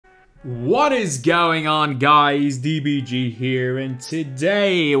What is going on, guys? DBG here, and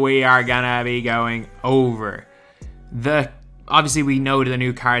today we are gonna be going over obviously we know the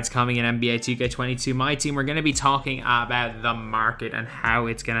new cards coming in NBA 2K22 MyTEAM. We're gonna be talking about the market and how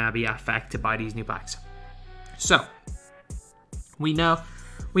it's gonna be affected by these new packs. So we know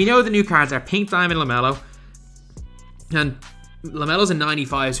the new cards are Pink Diamond Lamelo, and Lamelo's a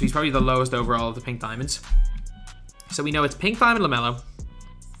 95, so he's probably the lowest overall of the Pink Diamonds. So we know it's Pink Diamond Lamelo,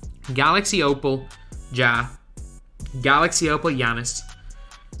 Galaxy Opal Ja, Galaxy Opal Giannis,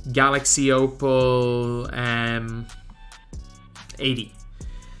 Galaxy Opal 80.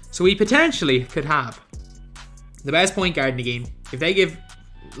 So we potentially could have the best point guard in the game. If they give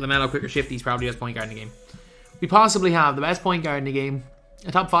LaMelo quicker shift, he's probably the best point guard in the game. We possibly have the best point guard in the game,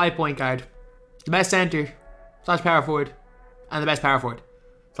 a top 5 point guard, the best center / power forward, and the best power forward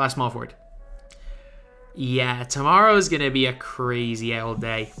 / small forward. Yeah, tomorrow's gonna be a crazy old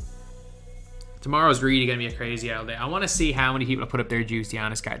day. Tomorrow's really going to be a crazy old day. I want to see how many people have put up their juice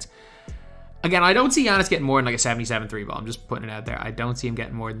Giannis cards. Again, I don't see Giannis getting more than like a 77 3 ball. I'm just putting it out there. I don't see him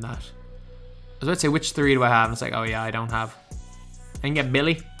getting more than that. I was about to say, which 3 do I have? And it's like, oh yeah, I don't have. I can get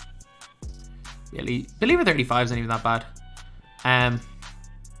Billy. Billy for 35 isn't even that bad.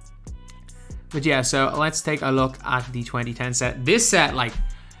 But yeah, so let's take a look at the 2010 set. This set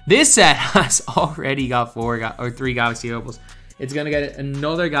has already got 3 Galaxy Opals. It's going to get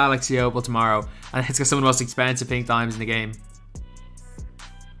another Galaxy Opal tomorrow. And it's got some of the most expensive pink diamonds in the game.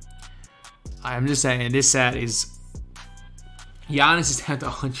 I'm just saying, this set is... Giannis is down to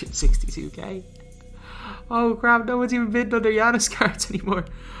 162k. Oh crap, no one's even bidding on their Giannis cards anymore.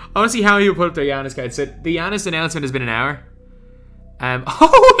 I want to see how many people put up their Giannis cards. So the Giannis announcement has been an hour.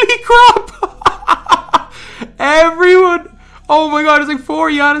 Holy crap! Everyone! Oh my god, there's like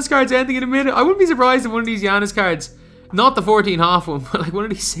 4 Giannis cards ending in a minute. I wouldn't be surprised if one of these Giannis cards... Not the 14 half one, but like one of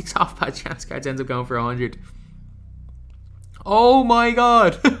these 6 half patch Giannis cards ends up going for 100. Oh my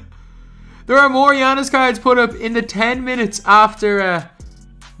god. There are more Giannis cards put up in the 10 minutes after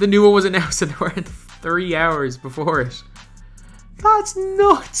the new one was announced than there were in 3 hours before it. That's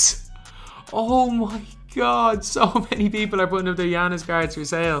nuts. Oh my god. So many people are putting up their Giannis cards for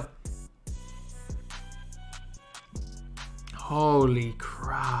sale. Holy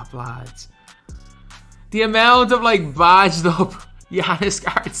crap, lads. The amount of like badged up Giannis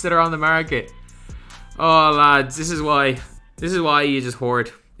cards that are on the market. Oh lads, this is why you just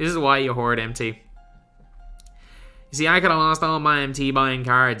hoard. This is why you hoard MT. You see, I could have lost all my MT buying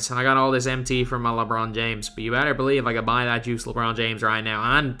cards. I got all this MT from my LeBron James. But you better believe I could buy that juice LeBron James right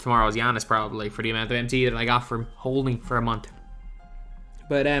now. And tomorrow's Giannis probably for the amount of MT that I got from holding for a month.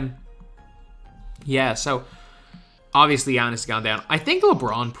 But yeah, so obviously Giannis has gone down. I think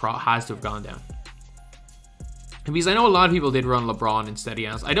LeBron has to have gone down. Because I know a lot of people did run LeBron instead of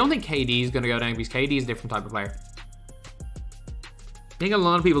Giannis. I don't think KD is going to go down because KD is a different type of player. I think a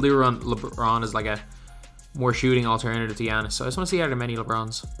lot of people do run LeBron as like a more shooting alternative to Giannis. So I just want to see how many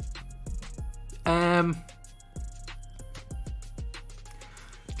LeBrons.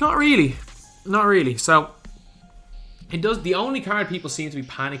 Not really. Not really. So it does. The only card people seem to be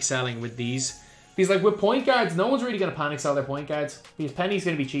panic selling with these. Because like with point guards, no one's really going to panic sell their point guards. Because Penny's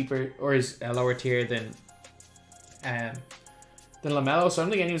going to be cheaper or is a lower tier than LaMelo, so I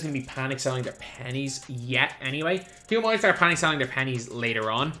don't think anyone's going to be panic selling their pennies yet anyway. People might start panic selling their pennies later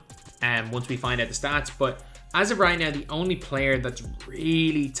on once we find out the stats, but as of right now, the only player that's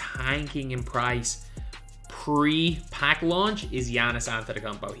really tanking in price pre-pack launch is Giannis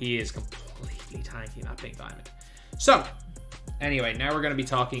Antetokounmpo. He is completely tanking that pink diamond. So anyway, now we're going to be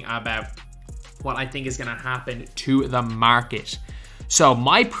talking about what I think is going to happen to the market. So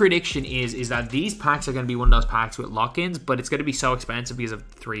my prediction is that these packs are going to be one of those packs with lock-ins, but it's going to be so expensive because of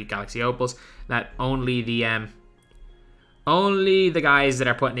 3 Galaxy Opals that only the guys that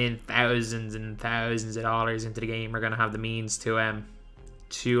are putting in thousands and thousands of dollars into the game are going to have the means to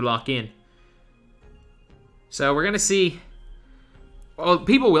lock in. So we're going to see. Well,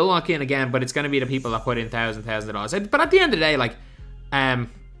 people will lock in again, but it's going to be the people that put in thousands of dollars. But at the end of the day, like,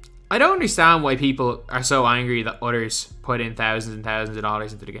 I don't understand why people are so angry that others put in thousands and thousands of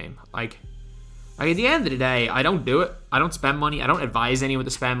dollars into the game. Like at the end of the day, I don't do it. I don't spend money. I don't advise anyone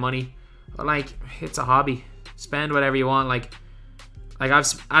to spend money. But like, it's a hobby. Spend whatever you want. There are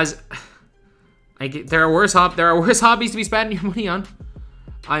worse hobbies to be spending your money on.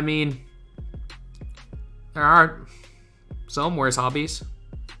 I mean, there are some worse hobbies.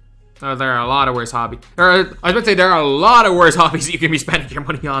 Oh, there are a lot of worse hobbies. I was about to say there are a lot of worse hobbies that you can be spending your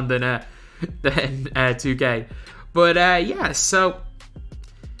money on than 2K. But yeah, so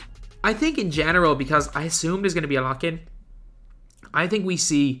I think in general, because I assume there's going to be a lock-in, I think we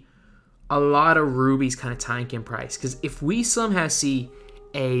see a lot of rubies kind of tank in price. Because if we somehow see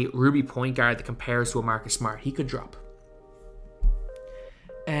a ruby point guard that compares to a Marcus Smart, he could drop.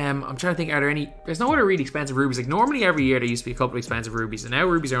 I'm trying to think, are there any... There's no other really expensive rubies. Like, normally every year there used to be a couple of expensive rubies, and now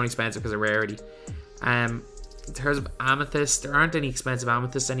rubies are only expensive because of rarity. In terms of amethyst, there aren't any expensive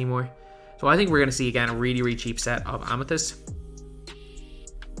amethysts anymore. So I think we're going to see, again, a really, really cheap set of amethyst.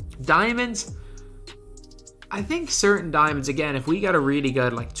 Diamonds... I think certain diamonds, again, if we get a really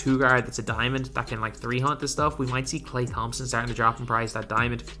good, like, 2-guard that's a diamond that can, like, 3-hunt this stuff, we might see Klay Thompson starting to drop in price, that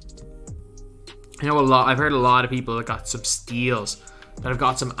diamond. I know I've heard a lot of people that got some steals, that have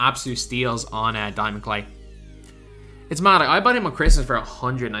got some absolute steals on Diamond Klay. It's mad. I bought him on Christmas for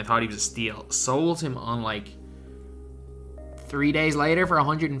 100 and I thought he was a steal. Sold him on, like, 3 days later for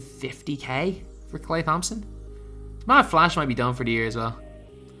 150k for Klay Thompson. It's mad. Flash might be done for the year as well.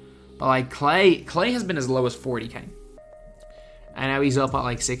 But like Klay has been as low as 40k. And now he's up at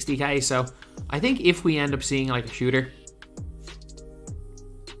like 60k. So I think if we end up seeing like a shooter,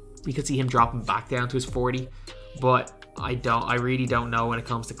 we could see him dropping back down to his 40. But I really don't know when it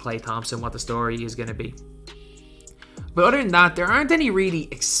comes to Klay Thompson what the story is going to be. But other than that, there aren't any really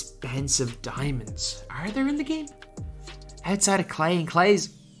expensive diamonds. Are there in the game? Outside of Klay, and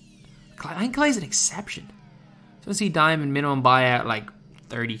I think Klay's an exception. So I see diamond minimum buyout like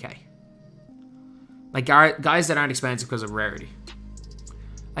 30k. Like guys that aren't expensive because of rarity.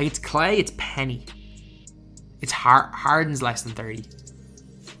 Like it's Klay, it's Penny. It's Harden's less than 30.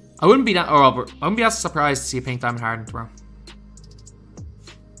 I wouldn't be that surprised to see a pink diamond Harden throw.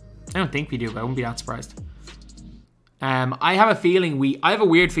 I don't think we do, but I wouldn't be that surprised. I have a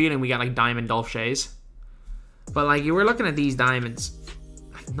weird feeling we get like diamond Dolph Shays. But like you were looking at these diamonds,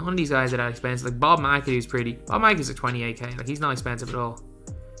 like none of these guys are that expensive. Like Bob McAdoo's pretty. Bob McAdoo's like 28k. Like he's not expensive at all.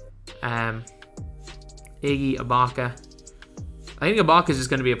 Iggy, Ibaka. I think Ibaka's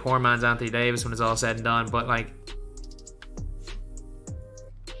just going to be a poor man's Anthony Davis when it's all said and done. But like,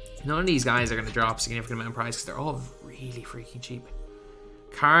 none of these guys are going to drop a significant amount of price because they're all really freaking cheap.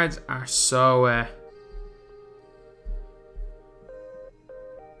 Cards are so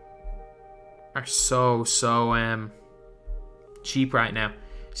cheap right now.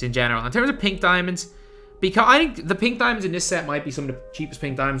 Just in general, in terms of pink diamonds, because I think the pink diamonds in this set might be some of the cheapest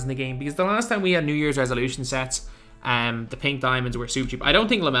pink diamonds in the game. Because the last time we had New Year's resolution sets, the pink diamonds were super cheap. I don't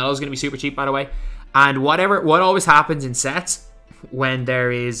think lamelo is going to be super cheap, by the way. And what always happens in sets when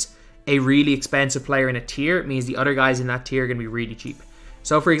there is a really expensive player in a tier, it means the other guys in that tier are going to be really cheap.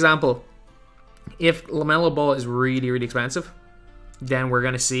 So, for example, if LaMelo Ball is really, really expensive, then we're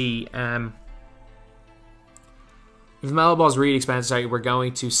going to see... if LaMelo Ball is really expensive, we're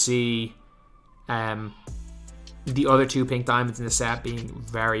going to see the other two pink diamonds in the set being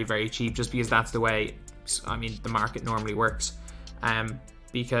very, very cheap, just because that's the way, I mean, the market normally works.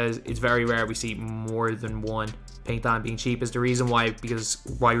 Because it's very rare we see more than one pink diamond being cheap. Is the reason why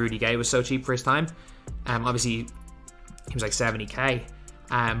Rudy Gay was so cheap for his time. Obviously, he was like 70k.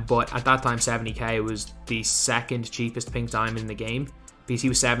 But at that time, 70k was the second cheapest pink diamond in the game, because he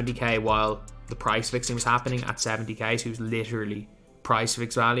was 70k while the price fixing was happening at 70k, so he was literally price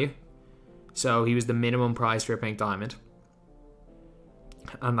fix value. So he was the minimum price for a pink diamond.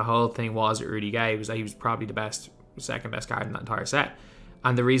 And the whole thing was Rudy Gay was that he was probably the second best card in that entire set.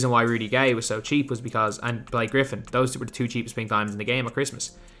 And the reason why Rudy Gay was so cheap was because, and Blake Griffin, those two were the two cheapest pink diamonds in the game at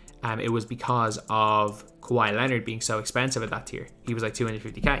Christmas. It was because of Kawhi Leonard being so expensive at that tier. He was like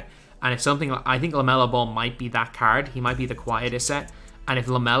 250k. And if something, I think LaMelo Ball might be that card. He might be the quietest set. And if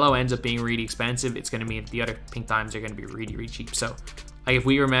LaMelo ends up being really expensive, it's going to mean that the other pink diamonds are going to be really, really cheap. So, like, if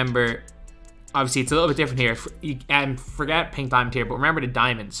we remember, obviously it's a little bit different here. And forget pink diamond tier, but remember the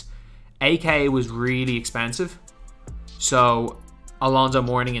diamonds. AK was really expensive. So, Alonzo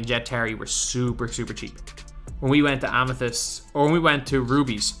Mourning and Jet Terry were super, super cheap. When we went to Amethyst, or when we went to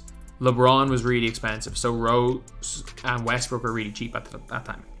Rubies, LeBron was really expensive. So, Rose and Westbrook were really cheap at that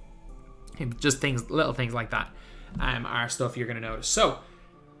time. Just little things like that. Are stuff you're going to notice. So,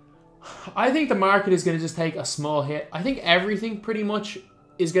 I think the market is going to just take a small hit. I think everything pretty much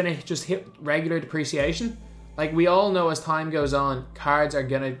is going to just hit regular depreciation. Like, we all know as time goes on, cards are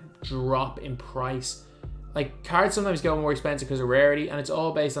going to drop in price. Like, cards sometimes go more expensive because of rarity, and it's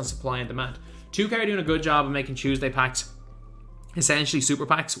all based on supply and demand. 2K are doing a good job of making Tuesday packs essentially super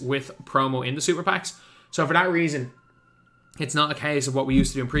packs with promo in the super packs. So, for that reason, it's not a case of what we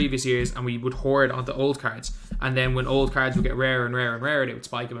used to do in previous years, and we would hoard onto old cards. And then when old cards would get rarer and rarer and rarer, they would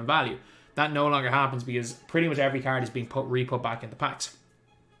spike them in value. That no longer happens because pretty much every card is being re-put back into packs.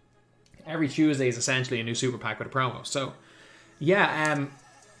 Every Tuesday is essentially a new super pack with a promo. So, yeah,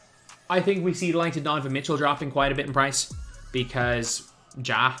 I think we see the likes of Donovan Mitchell dropping quite a bit in price because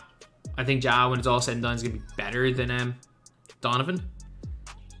I think Ja, when it's all said and done, is going to be better than Donovan.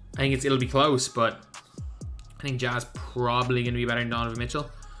 I think it'll be close, but I think Ja's probably going to be better than Donovan Mitchell.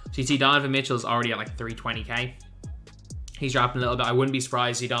 So you see Donovan Mitchell's already at like 320k. He's dropping a little bit. I wouldn't be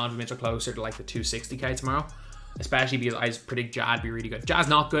surprised to see Donovan Mitchell closer to like the 260k tomorrow. Especially because I just predict Ja'd be really good. Ja's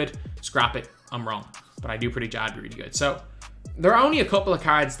not good, scrap it, I'm wrong. But I do predict Ja'd be really good. So there are only a couple of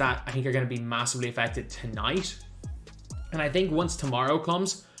cards that I think are going to be massively affected tonight. And I think once tomorrow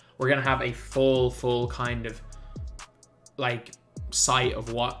comes, we're going to have a full kind of like sight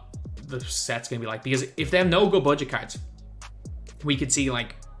of what the set's going to be like. Because if they have no good budget cards, we could see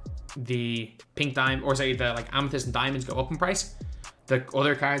like the pink diamond, or say the like amethyst and diamonds go up in price, the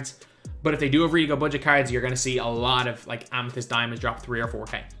other cards. But if they do have really good budget cards, you're going to see a lot of like amethyst diamonds drop 3 or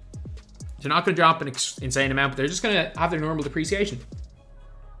 4k. They're not going to drop an insane amount, but they're just going to have their normal depreciation.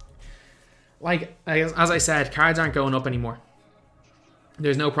 Like, as I said, cards aren't going up anymore.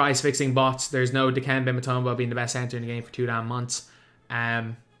 There's no price fixing bots. There's no Dikembe Mutombo being the best center in the game for 2 damn months.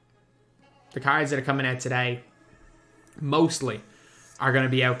 The cards that are coming out today mostly are going to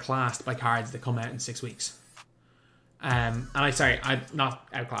be outclassed by cards that come out in 6 weeks. I'm not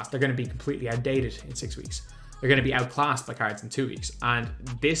outclassed. They're going to be completely outdated in 6 weeks. They're going to be outclassed by cards in 2 weeks. And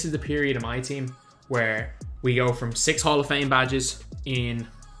this is the period of my team where we go from 6 Hall of Fame badges in...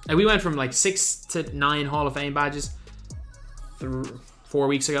 Like we went from like 6 to 9 Hall of Fame badges 4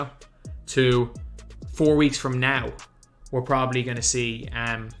 weeks ago to 4 weeks from now. We're probably going to see...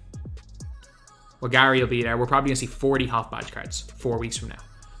 well, Gary will be there. We're probably going to see 40 Hoff badge cards 4 weeks from now.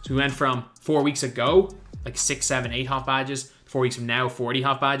 So we went from 4 weeks ago, like 6, 7, 8 Hoff badges. 4 weeks from now, 40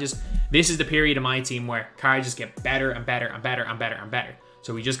 Hoff badges. This is the period of my team where cards just get better and better and better and better and better.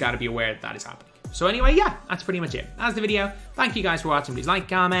 So we just got to be aware that is happening. So anyway, yeah, that's pretty much it. That's the video. Thank you guys for watching. Please like,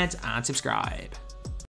 comment, and subscribe.